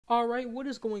Alright, what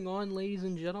is going on, ladies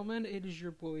and gentlemen? It is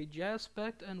your boy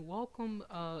Jaspect, and welcome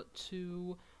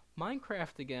to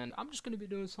Minecraft again. I'm just going to be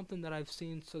doing something that I've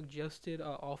seen suggested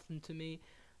often to me.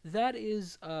 That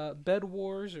is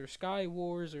BedWars or Sky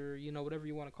Wars, or you know, whatever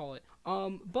you want to call it.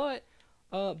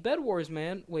 BedWars,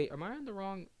 man. Wait, am I on the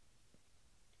wrong?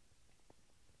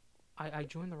 I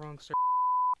joined the wrong server.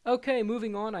 Okay,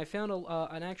 moving on. I found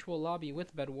an actual lobby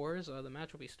with BedWars. The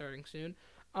match will be starting soon.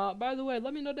 By the way,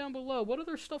 let me know down below, what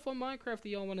other stuff on Minecraft do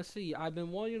y'all want to see? I've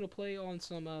been wanting to play on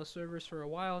some servers for a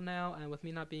while now, and with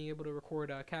me not being able to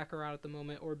record Kakarot at the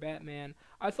moment, or Batman,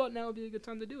 I thought now would be a good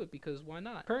time to do it, because why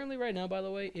not? Currently, right now, by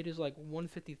the way, it is like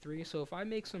 1:53, so if I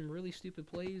make some really stupid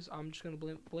plays, I'm just going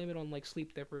to blame it on, like,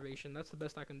 sleep deprivation. That's the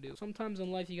best I can do. Sometimes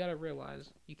in life, you gotta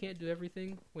realize, you can't do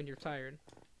everything when you're tired.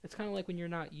 It's kind of like when you're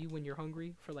not you when you're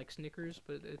hungry for like Snickers,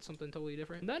 but it's something totally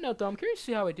different. On that note, though, I'm curious to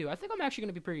see how I do. I think I'm actually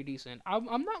going to be pretty decent. I'm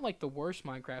not like the worst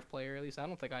Minecraft player, at least I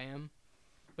don't think I am.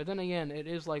 But then again, it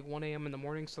is like 1 a.m. in the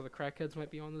morning, so the crackheads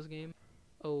might be on this game.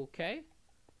 Okay.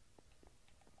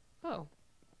 Oh.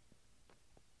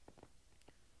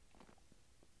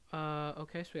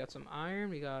 Okay, so we got some iron,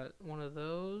 we got one of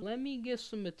those. Let me get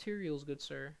some materials, good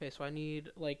sir. Okay, so I need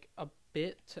like a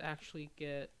bit to actually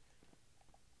get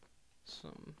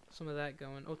some of that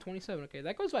going. Oh, 27. Okay,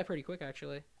 that goes by pretty quick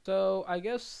actually. So I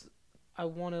guess I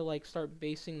want to like start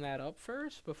basing that up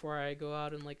first before I go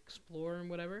out and like explore and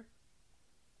whatever.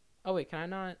 Oh wait, can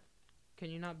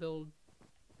you not build?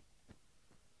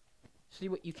 See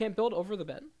what, you can't build over the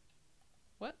bed?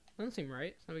 What? Doesn't seem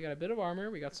right. So we got a bit of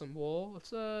armor, we got some wool.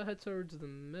 Let's head towards the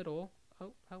middle.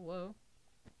 Oh, hello.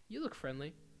 You look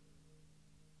friendly.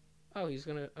 Oh, he's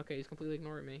completely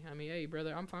ignoring me. I mean, hey,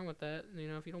 brother, I'm fine with that. You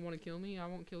know, if you don't want to kill me, I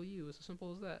won't kill you. It's as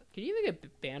simple as that. Can you even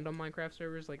get banned on Minecraft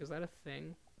servers? Like, is that a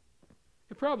thing?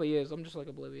 It probably is. I'm just, like,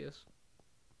 oblivious.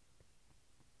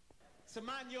 So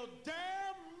mind your damn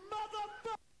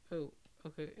motherfucker! Oh,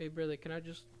 okay. Hey, brother, can I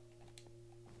just...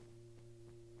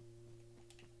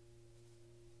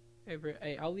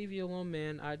 Hey, I'll leave you alone,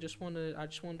 man. I just wanted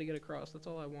to get across. That's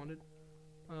all I wanted.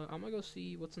 I'm gonna go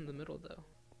see what's in the middle, though.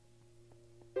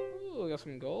 Ooh, we got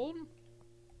some gold.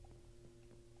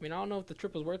 I mean, I don't know if the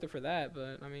trip was worth it for that,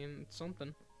 but I mean, it's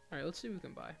something. Alright, let's see what we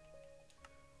can buy.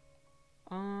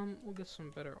 We'll get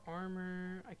some better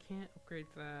armor. I can't upgrade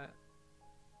that.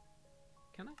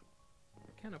 Can I?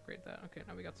 I can't upgrade that. Okay,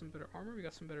 now we got some better armor. We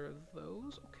got some better of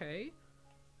those. Okay.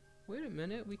 Wait a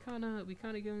minute. We kinda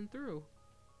going through.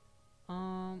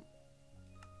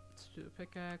 Let's do the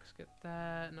pickaxe. Get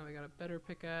that. Now we got a better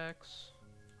pickaxe.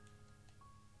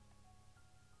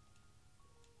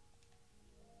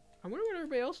 I wonder what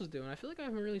everybody else is doing. I feel like I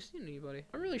haven't really seen anybody.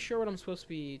 I'm not really sure what I'm supposed to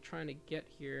be trying to get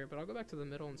here, but I'll go back to the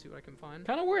middle and see what I can find.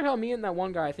 Kind of weird how me and that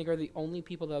one guy, I think, are the only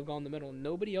people that have gone in the middle.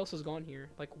 Nobody else has gone here.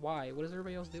 Like, why? What is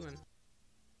everybody else doing?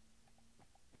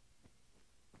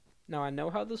 Now, I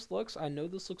know how this looks. I know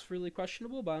this looks really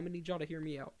questionable, but I'm gonna need y'all to hear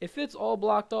me out. If it's all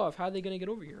blocked off, how are they gonna get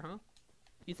over here, huh?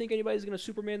 You think anybody's gonna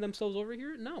Superman themselves over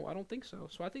here? No, I don't think so.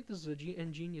 So I think this is an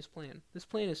ingenious plan. This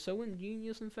plan is so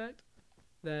ingenious, in fact,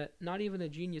 that not even a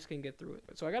genius can get through it.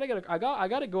 So I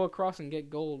gotta go across and get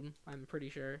gold. I'm pretty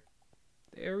sure.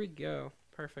 There we go.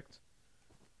 Perfect.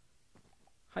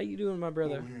 How you doing, my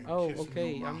brother? Oh,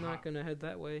 okay. I'm not gonna head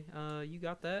that way. You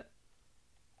got that?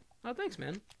 Oh, thanks,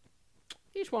 man.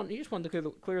 He just wanted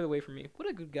to clear the way for me. What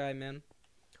a good guy, man.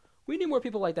 We need more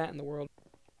people like that in the world.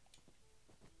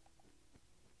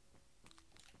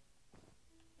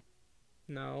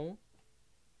 No.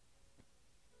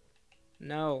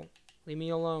 No. Leave me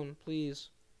alone, please.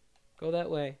 Go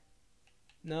that way.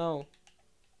 No.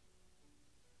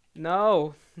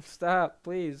 No. Stop,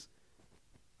 please.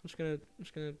 I'm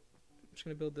just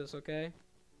gonna build this, okay?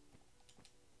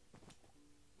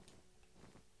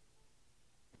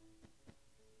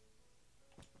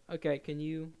 Okay, can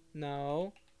you?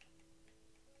 No.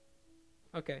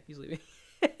 Okay, he's leaving.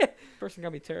 Person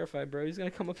got me terrified, bro. He's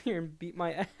gonna come up here and beat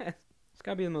my ass. It's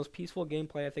gotta be the most peaceful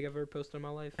gameplay I think I've ever posted in my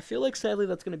life. I feel like, sadly,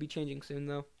 that's gonna be changing soon,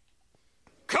 though.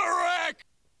 Correct!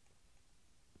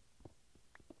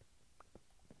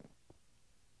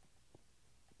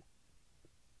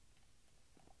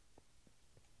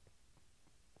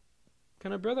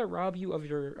 Can a brother rob you of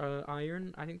your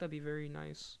iron? I think that'd be very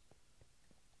nice.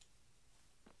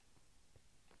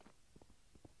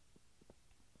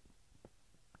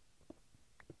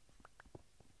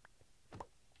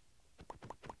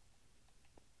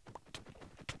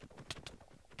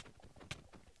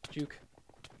 Juke.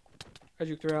 I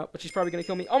juked her out, but she's probably gonna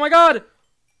kill me. Oh my god!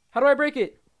 How do I break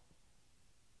it?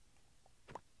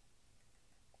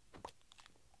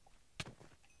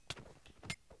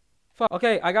 Fuck.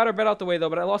 Okay, I got our bed out the way though,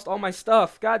 but I lost all my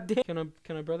stuff. God damn.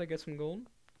 Can a brother get some gold?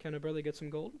 Can a brother get some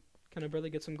gold? Can a brother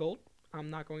get some gold? I'm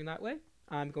not going that way.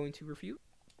 I'm going to refute.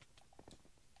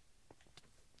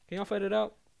 Can y'all fight it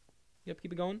out? Yep,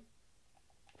 keep it going.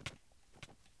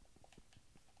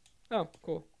 Oh,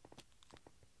 cool.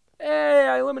 Hey,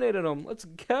 I eliminated him. Let's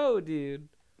go, dude.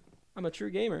 I'm a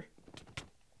true gamer.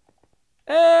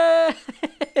 Hey!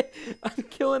 I'm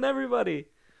killing everybody.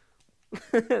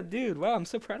 Dude, wow, I'm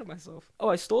so proud of myself. Oh,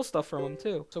 I stole stuff from him,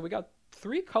 too. So we got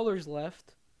 3 colors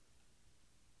left.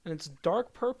 And it's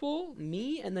dark purple,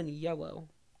 me, and then yellow.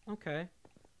 Okay.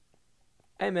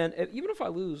 Hey, man, even if I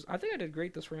lose, I think I did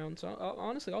great this round. So,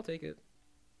 honestly, I'll take it.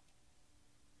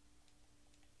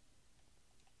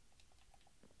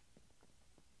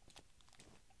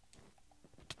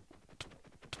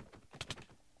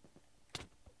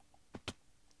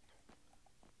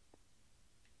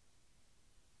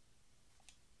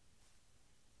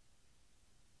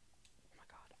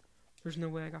 There's no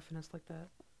way I got finessed like that.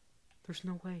 There's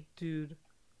no way. Dude.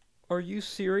 Are you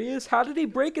serious? How did he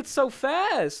break it so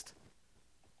fast?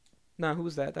 Nah, who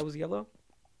was that? That was yellow?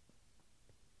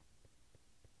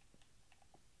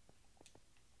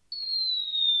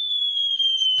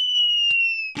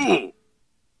 I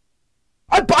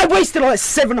wasted like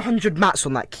 700 mats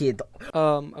on that kid.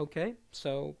 Okay.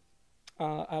 So,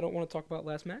 I don't want to talk about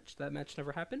last match. That match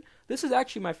never happened. This is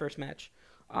actually my first match.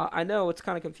 I know it's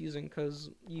kind of confusing because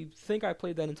you think I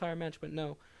played that entire match, but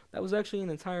no. That was actually an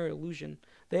entire illusion.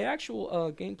 The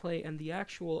actual gameplay and the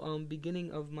actual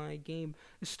beginning of my game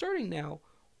is starting now.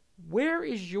 Where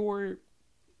is your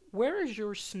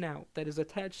snout that is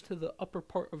attached to the upper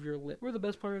part of your lip? We're the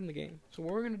best player in the game. So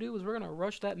what we're going to do is we're going to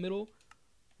rush that middle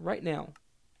right now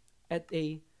at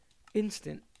a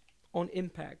instant on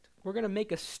impact. We're going to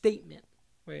make a statement.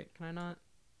 Wait, can I not?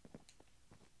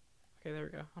 Okay, there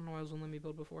we go. I don't know why it wasn't letting me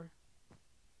build before.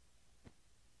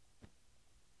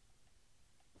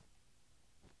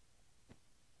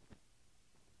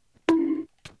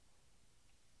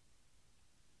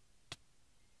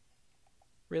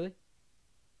 Really?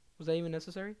 Was that even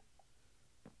necessary?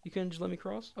 You couldn't just let me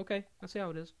cross? Okay, I see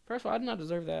how it is. First of all, I did not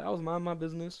deserve that. I was minding my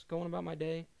business, going about my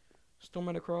day,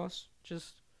 storming across,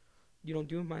 just,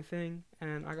 doing my thing,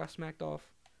 and I got smacked off.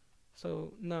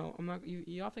 So no, I'm not.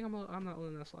 Y'all think I'm not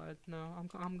letting that slide? No,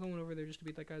 I'm going over there just to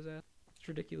beat that guy's ass. It's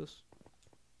ridiculous.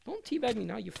 Don't teabag me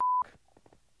now, you.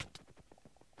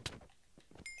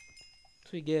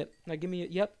 So you get now. Give me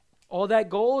yep. All that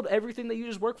gold, everything that you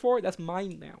just worked for, that's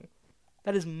mine now.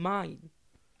 That is mine.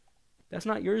 That's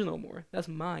not yours no more. That's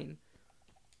mine.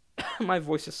 My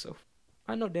voice is so.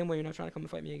 I know damn well you're not trying to come and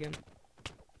fight me again.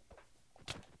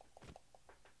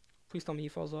 Please tell me he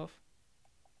falls off.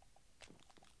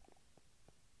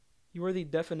 You are the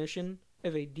definition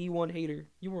of a D1 hater.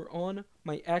 You are on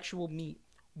my actual meat.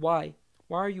 Why?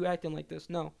 Why are you acting like this?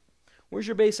 No. Where's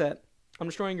your base at? I'm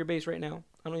destroying your base right now.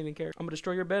 I don't even care. I'm gonna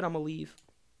destroy your bed. I'm gonna leave.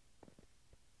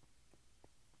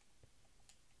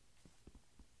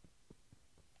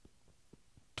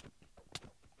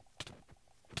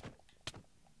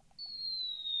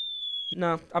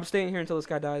 No, I'm staying here until this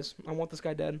guy dies. I want this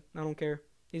guy dead. I don't care.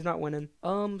 He's not winning.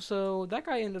 So that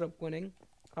guy ended up winning.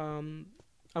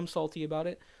 I'm salty about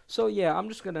it. So yeah, I'm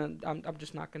just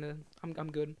not gonna,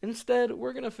 I'm good. Instead,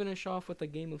 we're gonna finish off with a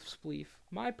game of Spleef.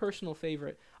 My personal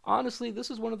favorite. Honestly,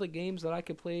 this is one of the games that I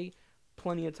could play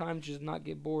plenty of times, just not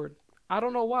get bored. I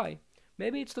don't know why.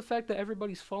 Maybe it's the fact that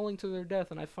everybody's falling to their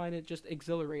death and I find it just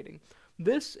exhilarating.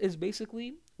 This is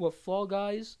basically what Fall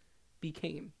Guys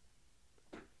became.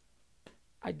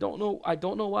 I don't know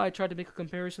why I tried to make a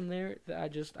comparison there. I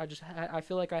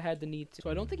feel like I had the need to. So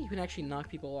I don't think you can actually knock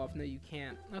people off. No, you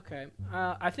can't. Okay.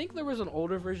 I think there was an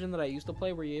older version that I used to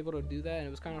play where you're able to do that, and it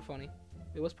was kind of funny.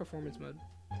 It was performance mode.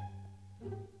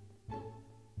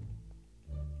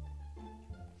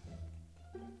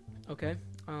 Okay.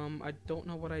 I don't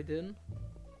know what I did.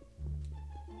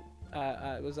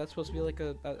 Was that supposed to be like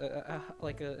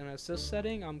an assist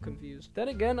setting? I'm confused. Then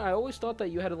again, I always thought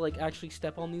that you had to like actually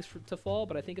step on these to fall,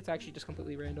 but I think it's actually just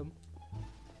completely random.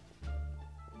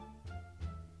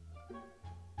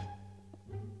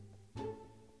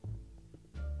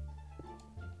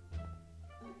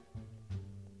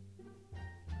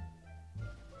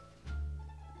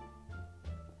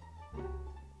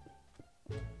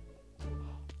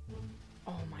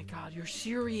 Oh my god, you're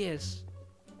serious?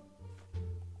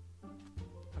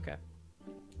 Okay.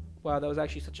 Wow, that was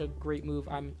actually such a great move.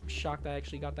 I'm shocked I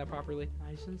actually got that properly.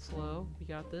 Nice and slow. We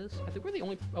got this. I think we're the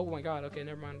only... Oh my god. Okay,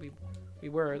 never mind. We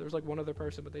were. There was like one other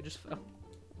person, but they just fell.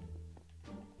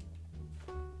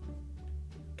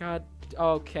 God.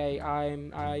 Okay,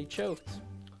 I choked.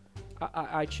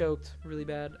 I choked really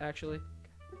bad, actually.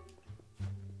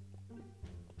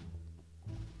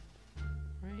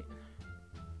 Right.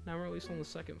 Now we're at least on the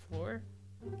second floor.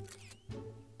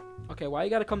 Okay, why you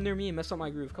gotta come near me and mess up my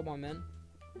groove? Come on, man.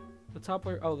 The top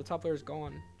layer. Oh, the top layer is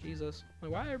gone. Jesus.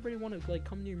 Like, why everybody want to like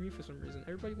come near me for some reason?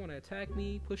 Everybody want to attack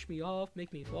me, push me off,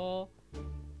 make me fall,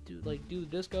 do the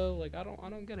disco. Like, I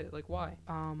don't get it. Like, why?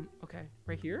 Okay,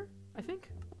 right here, I think.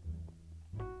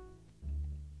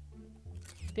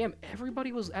 Damn,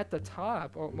 everybody was at the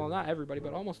top. Oh, well, not everybody,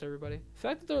 but almost everybody. The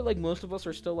fact that they're like most of us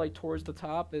are still like towards the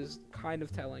top is kind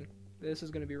of telling. This is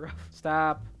gonna be rough.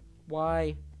 Stop.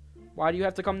 Why? Why do you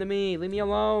have to come to me? Leave me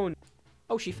alone.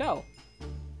 Oh, she fell.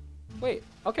 Wait,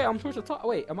 okay, I'm towards the top.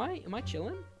 Wait, am I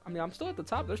chilling? I mean, I'm still at the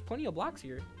top. There's plenty of blocks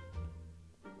here.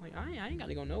 Like, I ain't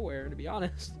gotta go nowhere, to be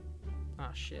honest.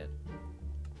 Ah, shit.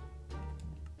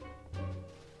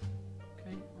 Okay,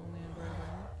 only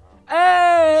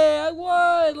hey, I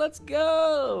won! Let's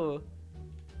go!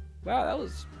 Wow, that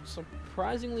was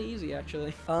surprisingly easy,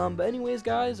 actually. But anyways,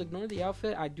 guys, ignore the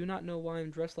outfit. I do not know why I'm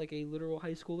dressed like a literal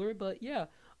high schooler, but yeah.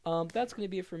 That's gonna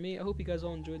be it for me. I hope you guys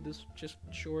all enjoyed this just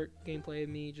short gameplay of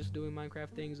me just doing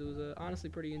Minecraft things. It was honestly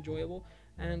pretty enjoyable.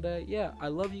 And yeah, I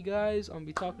love you guys. I'm gonna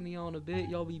be talking to y'all in a bit.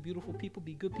 Y'all be beautiful people,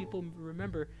 be good people.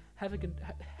 Remember, have a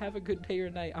good day or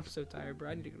night. I'm so tired,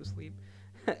 bro. I need to go to sleep.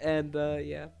 And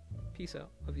yeah, peace out.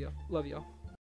 Love y'all. Love y'all.